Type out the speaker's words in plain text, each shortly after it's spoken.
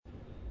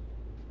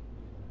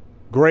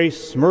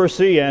Grace,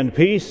 mercy, and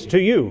peace to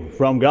you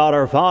from God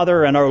our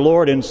Father and our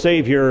Lord and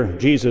Savior,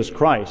 Jesus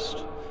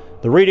Christ.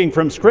 The reading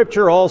from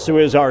Scripture also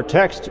is our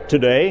text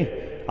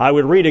today. I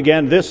would read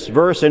again this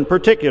verse in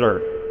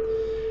particular.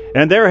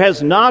 And there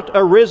has not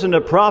arisen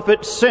a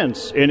prophet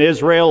since in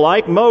Israel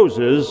like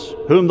Moses,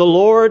 whom the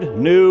Lord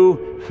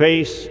knew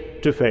face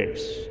to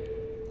face.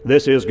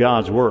 This is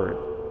God's Word.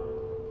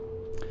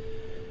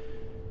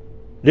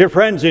 Dear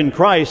friends in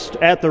Christ,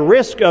 at the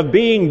risk of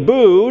being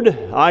booed,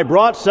 I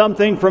brought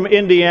something from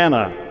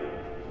Indiana.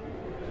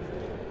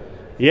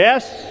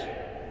 Yes,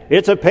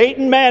 it's a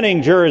Peyton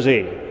Manning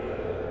jersey.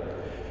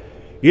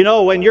 You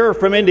know, when you're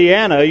from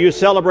Indiana, you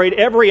celebrate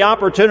every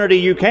opportunity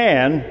you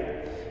can,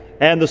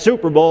 and the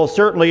Super Bowl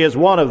certainly is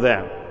one of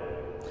them.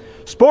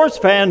 Sports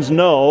fans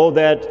know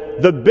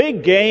that the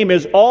big game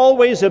is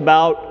always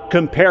about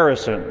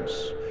comparisons.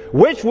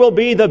 Which will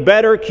be the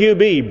better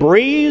QB,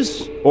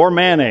 Breeze or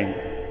Manning?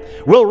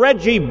 Will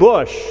Reggie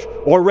Bush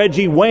or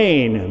Reggie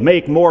Wayne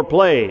make more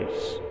plays?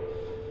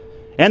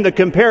 And the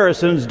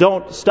comparisons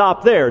don't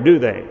stop there, do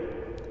they?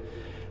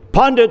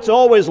 Pundits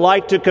always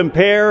like to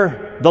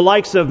compare the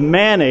likes of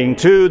Manning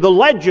to the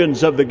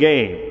legends of the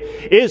game.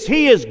 Is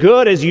he as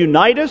good as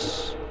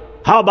Unitas?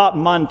 How about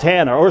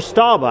Montana or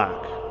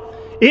Staubach?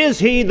 Is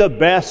he the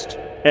best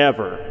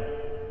ever?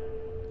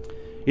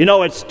 You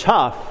know, it's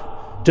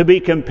tough to be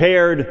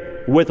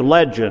compared with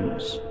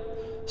legends.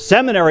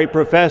 Seminary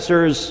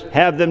professors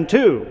have them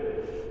too,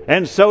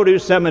 and so do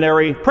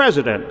seminary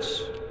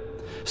presidents.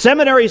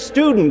 Seminary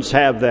students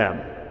have them,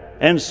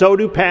 and so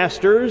do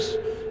pastors,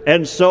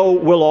 and so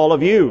will all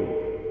of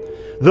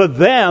you. The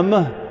them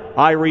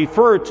I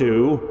refer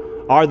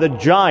to are the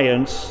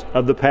giants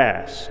of the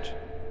past.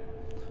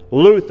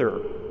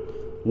 Luther,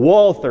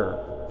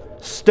 Walther,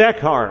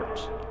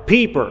 Steckhart,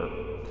 Pieper,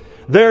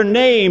 their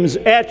names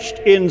etched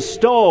in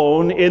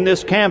stone in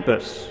this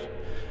campus,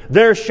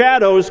 their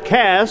shadows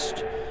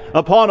cast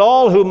upon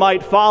all who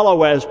might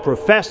follow as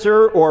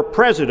professor or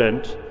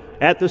president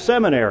at the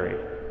seminary.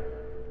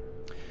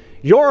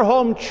 Your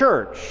home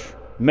church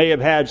may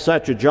have had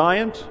such a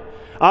giant,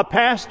 a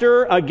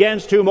pastor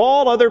against whom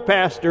all other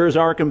pastors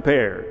are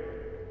compared.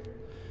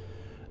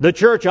 The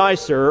church I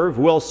serve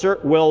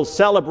will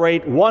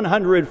celebrate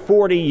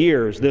 140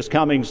 years this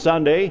coming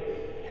Sunday,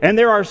 and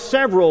there are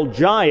several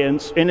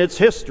giants in its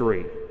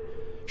history.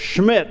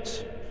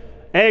 Schmidt,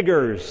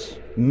 Eggers,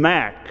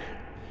 Mack,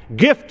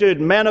 gifted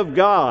men of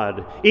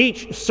God,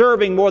 each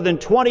serving more than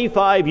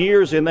 25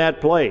 years in that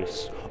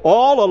place,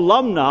 all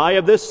alumni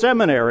of this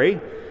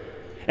seminary,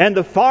 and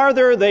the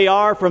farther they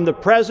are from the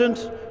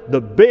present,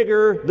 the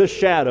bigger the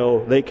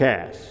shadow they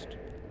cast.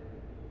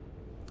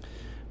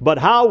 But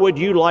how would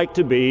you like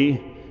to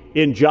be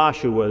in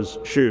Joshua's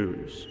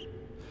shoes?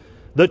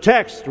 The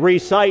text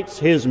recites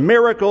his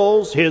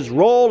miracles, his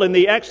role in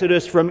the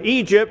Exodus from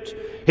Egypt,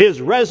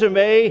 his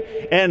resume,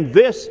 and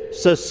this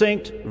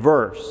succinct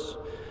verse.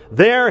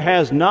 There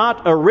has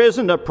not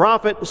arisen a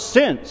prophet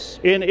since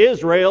in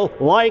Israel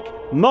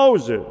like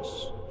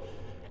Moses.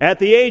 At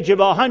the age of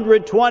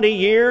 120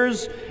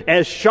 years,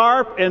 as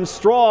sharp and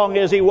strong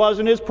as he was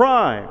in his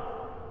prime.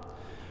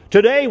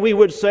 Today we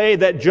would say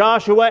that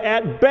Joshua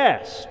at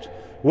best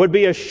would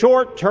be a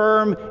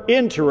short-term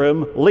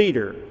interim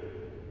leader.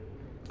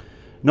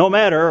 No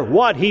matter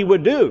what he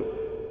would do,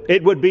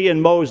 it would be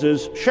in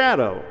Moses'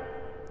 shadow.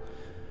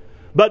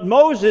 But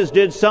Moses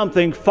did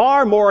something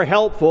far more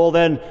helpful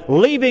than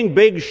leaving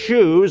big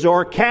shoes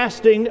or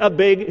casting a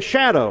big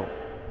shadow.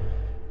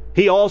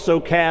 He also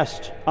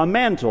cast a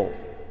mantle.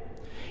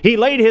 He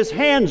laid his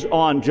hands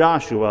on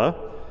Joshua,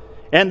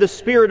 and the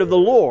Spirit of the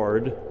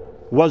Lord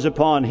was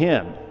upon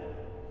him.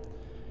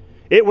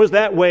 It was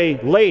that way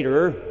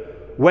later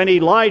when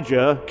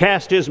Elijah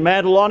cast his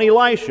mantle on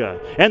Elisha,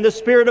 and the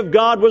Spirit of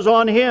God was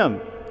on him.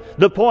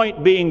 The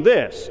point being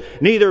this: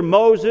 neither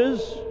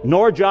Moses,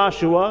 nor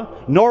Joshua,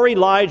 nor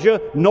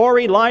Elijah, nor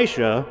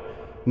Elisha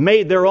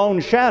made their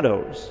own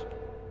shadows.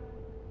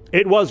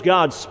 It was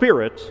God's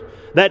Spirit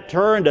that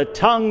turned a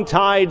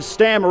tongue-tied,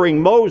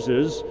 stammering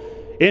Moses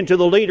into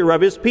the leader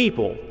of his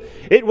people.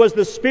 It was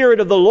the Spirit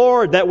of the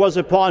Lord that was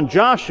upon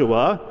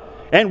Joshua,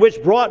 and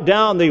which brought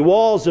down the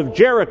walls of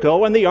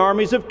Jericho and the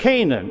armies of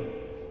Canaan.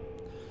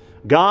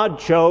 God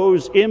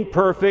chose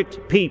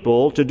imperfect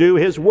people to do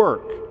his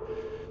work,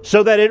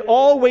 so that it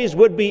always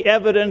would be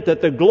evident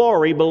that the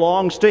glory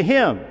belongs to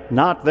him,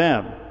 not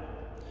them.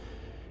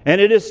 And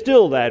it is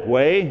still that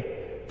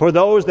way for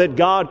those that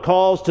God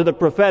calls to the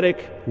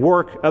prophetic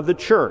work of the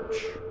church.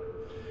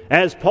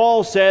 As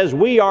Paul says,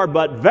 we are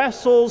but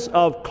vessels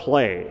of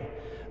clay.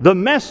 The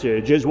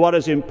message is what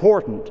is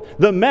important.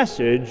 The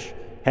message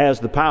has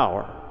the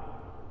power.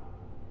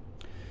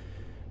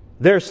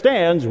 There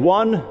stands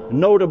one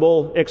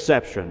notable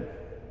exception.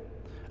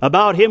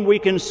 About him we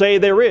can say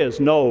there is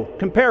no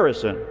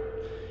comparison.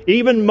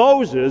 Even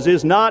Moses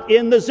is not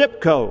in the zip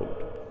code.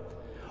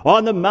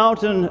 On the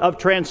mountain of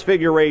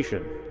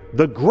transfiguration,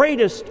 the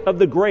greatest of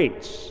the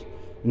greats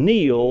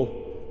kneel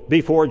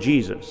before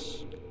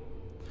Jesus.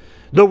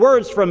 The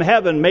words from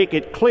heaven make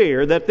it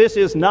clear that this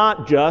is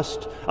not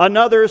just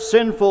another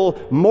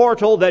sinful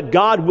mortal that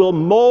God will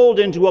mold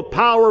into a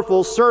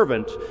powerful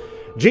servant.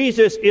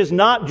 Jesus is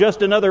not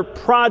just another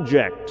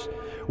project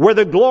where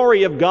the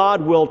glory of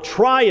God will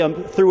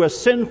triumph through a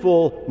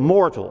sinful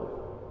mortal.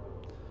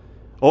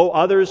 Oh,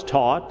 others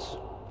taught,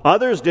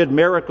 others did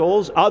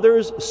miracles,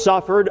 others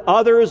suffered,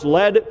 others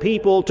led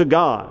people to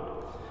God.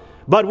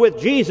 But with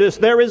Jesus,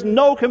 there is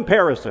no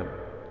comparison.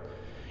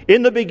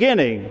 In the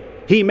beginning,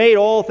 He made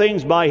all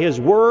things by His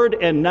word,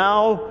 and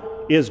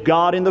now is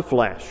God in the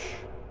flesh.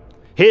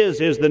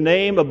 His is the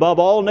name above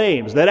all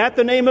names, that at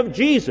the name of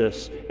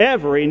Jesus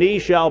every knee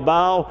shall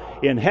bow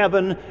in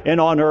heaven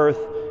and on earth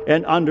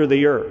and under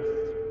the earth.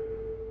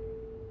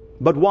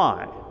 But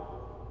why?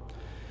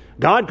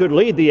 God could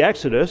lead the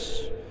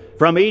Exodus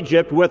from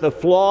Egypt with a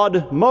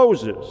flawed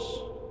Moses,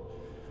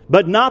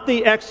 but not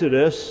the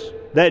Exodus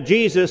that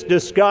Jesus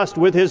discussed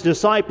with His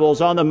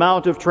disciples on the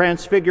Mount of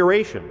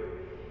Transfiguration.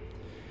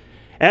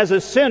 As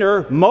a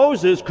sinner,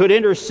 Moses could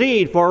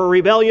intercede for a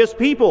rebellious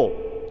people,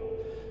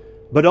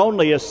 but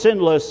only a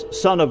sinless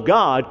Son of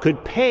God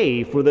could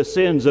pay for the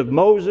sins of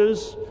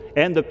Moses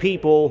and the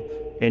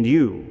people and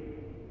you.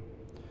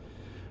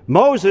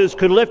 Moses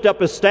could lift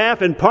up a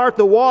staff and part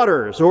the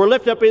waters, or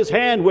lift up his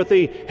hand with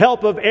the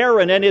help of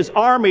Aaron, and his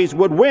armies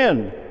would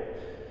win.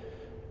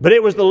 But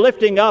it was the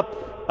lifting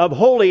up of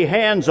holy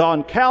hands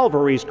on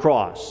Calvary's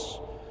cross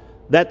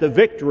that the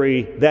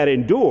victory that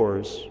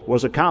endures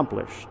was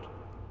accomplished.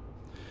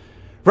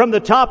 From the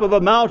top of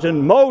a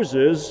mountain,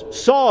 Moses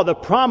saw the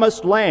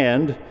promised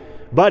land,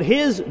 but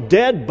his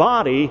dead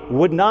body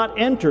would not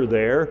enter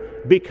there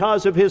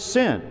because of his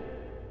sin.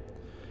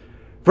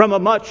 From a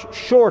much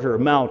shorter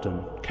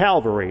mountain,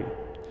 Calvary,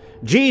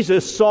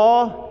 Jesus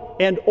saw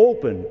and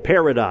opened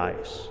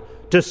paradise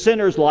to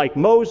sinners like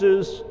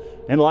Moses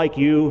and like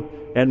you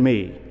and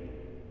me.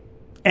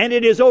 And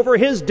it is over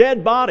his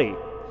dead body,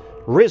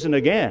 risen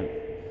again,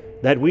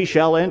 that we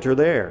shall enter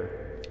there.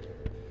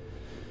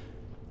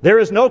 There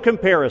is no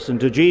comparison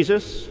to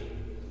Jesus,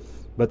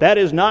 but that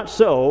is not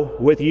so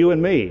with you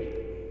and me.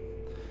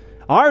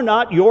 Are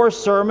not your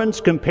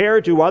sermons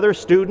compared to other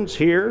students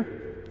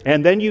here,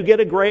 and then you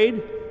get a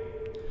grade?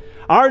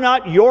 Are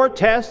not your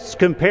tests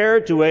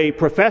compared to a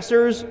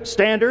professor's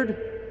standard?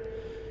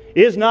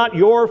 Is not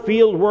your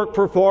fieldwork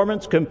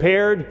performance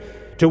compared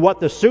to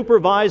what the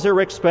supervisor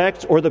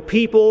expects or the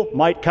people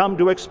might come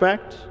to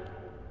expect?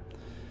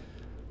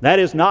 That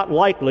is not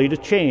likely to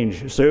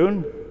change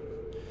soon.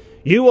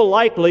 You will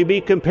likely be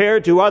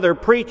compared to other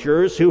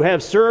preachers who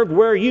have served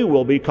where you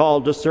will be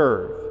called to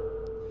serve.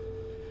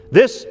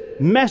 This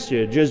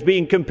message is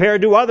being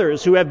compared to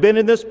others who have been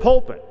in this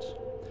pulpit,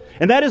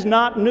 and that is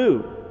not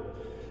new.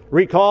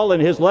 Recall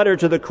in his letter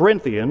to the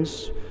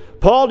Corinthians,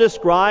 Paul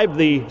described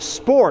the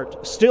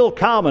sport still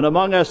common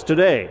among us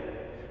today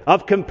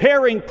of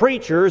comparing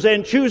preachers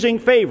and choosing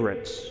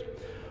favorites.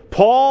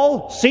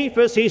 Paul,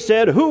 Cephas, he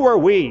said, "Who are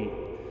we?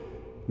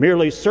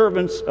 Merely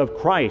servants of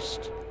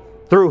Christ,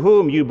 through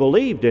whom you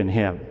believed in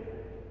him."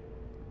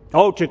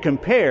 Oh, to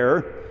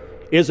compare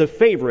is a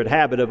favorite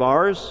habit of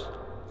ours.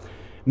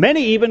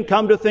 Many even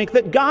come to think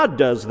that God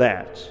does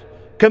that,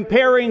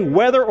 comparing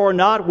whether or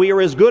not we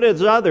are as good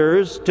as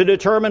others to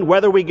determine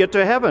whether we get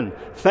to heaven.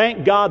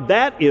 Thank God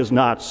that is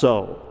not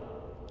so.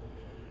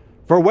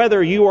 For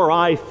whether you or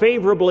I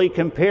favorably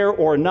compare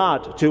or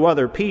not to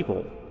other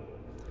people,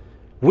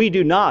 we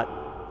do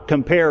not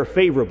compare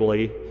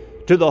favorably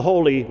to the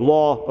holy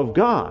law of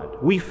God.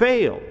 We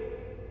fail.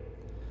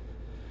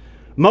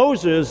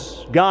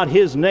 Moses got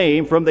his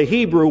name from the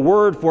Hebrew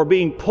word for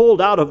being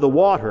pulled out of the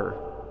water,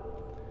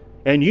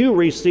 and you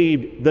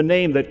received the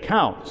name that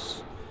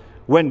counts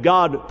when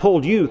God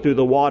pulled you through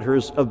the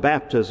waters of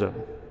baptism.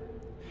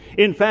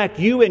 In fact,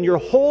 you in your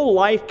whole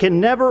life can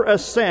never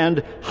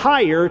ascend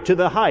higher to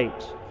the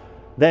height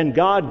than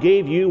God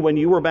gave you when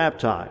you were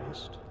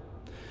baptized.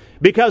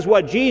 Because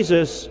what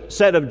Jesus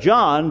said of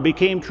John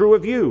became true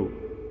of you.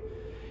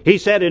 He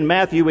said in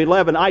Matthew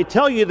 11, "I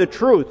tell you the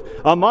truth,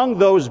 among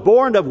those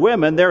born of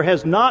women there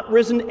has not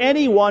risen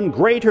anyone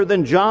greater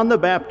than John the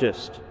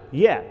Baptist.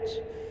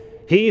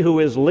 Yet he who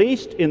is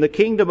least in the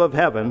kingdom of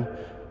heaven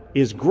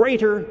is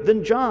greater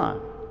than John."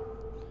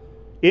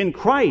 In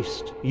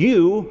Christ,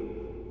 you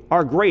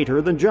are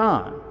greater than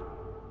John.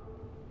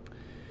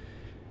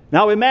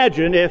 Now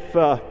imagine if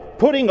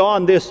putting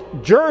on this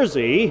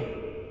jersey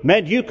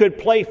meant you could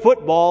play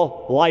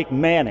football like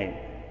Manning.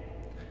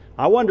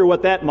 I wonder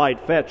what that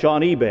might fetch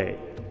on eBay.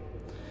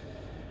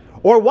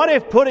 Or what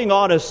if putting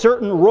on a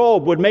certain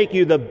robe would make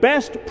you the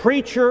best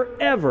preacher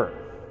ever?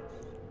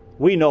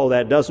 We know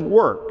that doesn't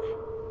work.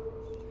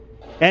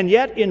 And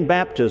yet in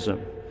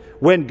baptism,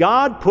 when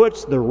God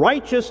puts the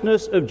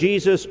righteousness of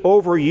Jesus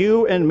over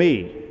you and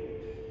me,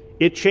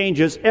 it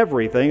changes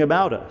everything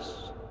about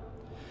us.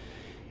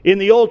 In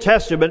the Old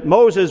Testament,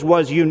 Moses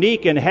was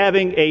unique in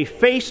having a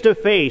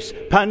face-to-face,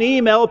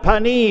 panim el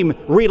panim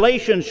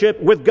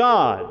relationship with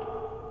God.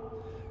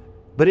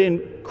 But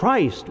in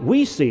Christ,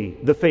 we see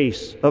the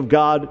face of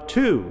God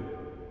too.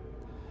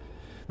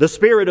 The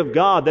Spirit of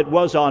God that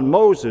was on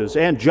Moses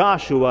and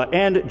Joshua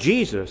and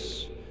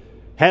Jesus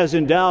has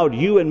endowed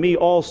you and me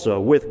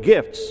also with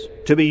gifts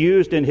to be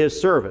used in His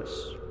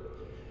service.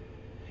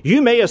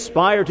 You may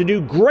aspire to do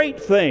great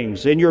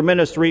things in your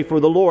ministry for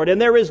the Lord, and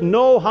there is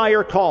no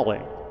higher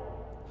calling.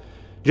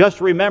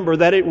 Just remember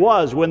that it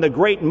was when the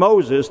great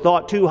Moses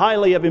thought too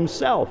highly of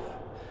himself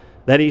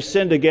that he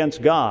sinned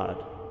against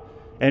God,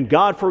 and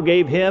God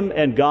forgave him,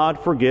 and God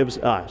forgives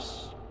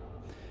us.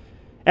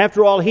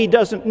 After all, He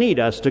doesn't need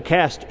us to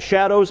cast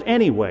shadows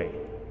anyway.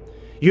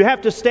 You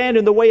have to stand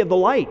in the way of the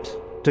light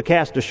to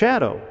cast a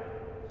shadow.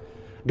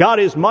 God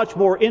is much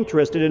more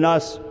interested in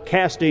us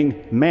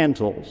casting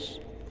mantles.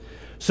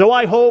 So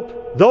I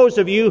hope those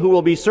of you who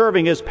will be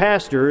serving as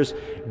pastors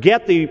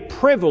get the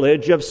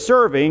privilege of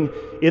serving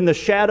in the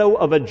shadow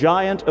of a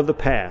giant of the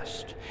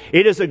past.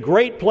 It is a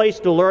great place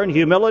to learn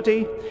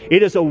humility.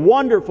 It is a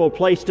wonderful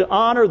place to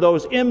honor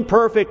those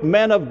imperfect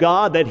men of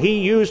God that He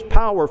used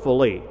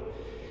powerfully.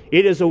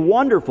 It is a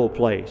wonderful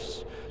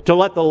place to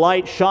let the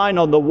light shine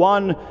on the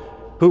one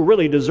who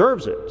really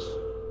deserves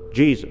it,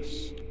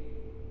 Jesus.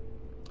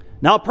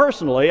 Now,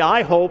 personally,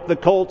 I hope the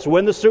Colts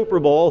win the Super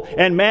Bowl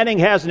and Manning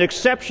has an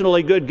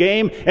exceptionally good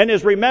game and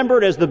is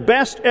remembered as the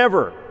best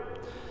ever.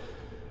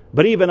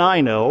 But even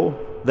I know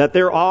that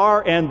there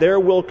are and there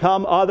will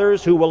come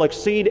others who will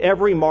exceed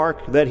every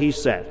mark that he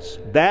sets.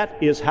 That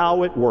is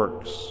how it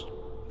works.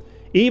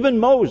 Even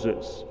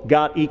Moses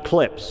got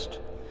eclipsed.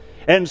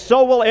 And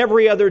so will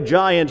every other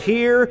giant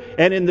here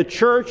and in the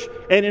church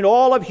and in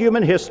all of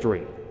human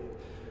history.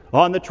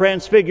 On the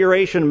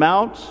Transfiguration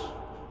Mount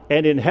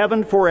and in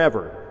heaven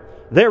forever,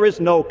 there is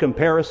no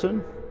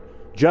comparison,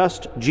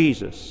 just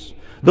Jesus,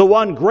 the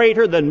one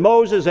greater than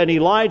Moses and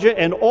Elijah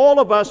and all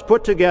of us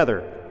put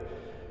together.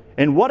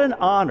 And what an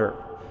honor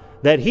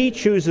that He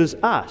chooses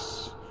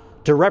us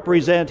to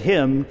represent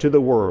Him to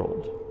the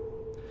world.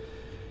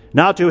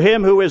 Now to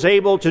Him who is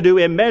able to do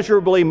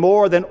immeasurably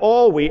more than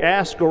all we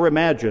ask or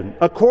imagine,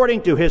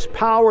 according to His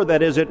power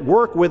that is at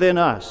work within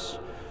us,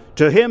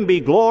 to Him be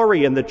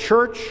glory in the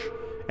church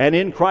and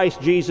in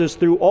Christ Jesus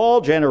through all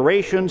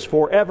generations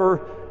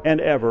forever and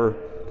ever.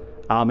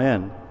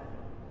 Amen.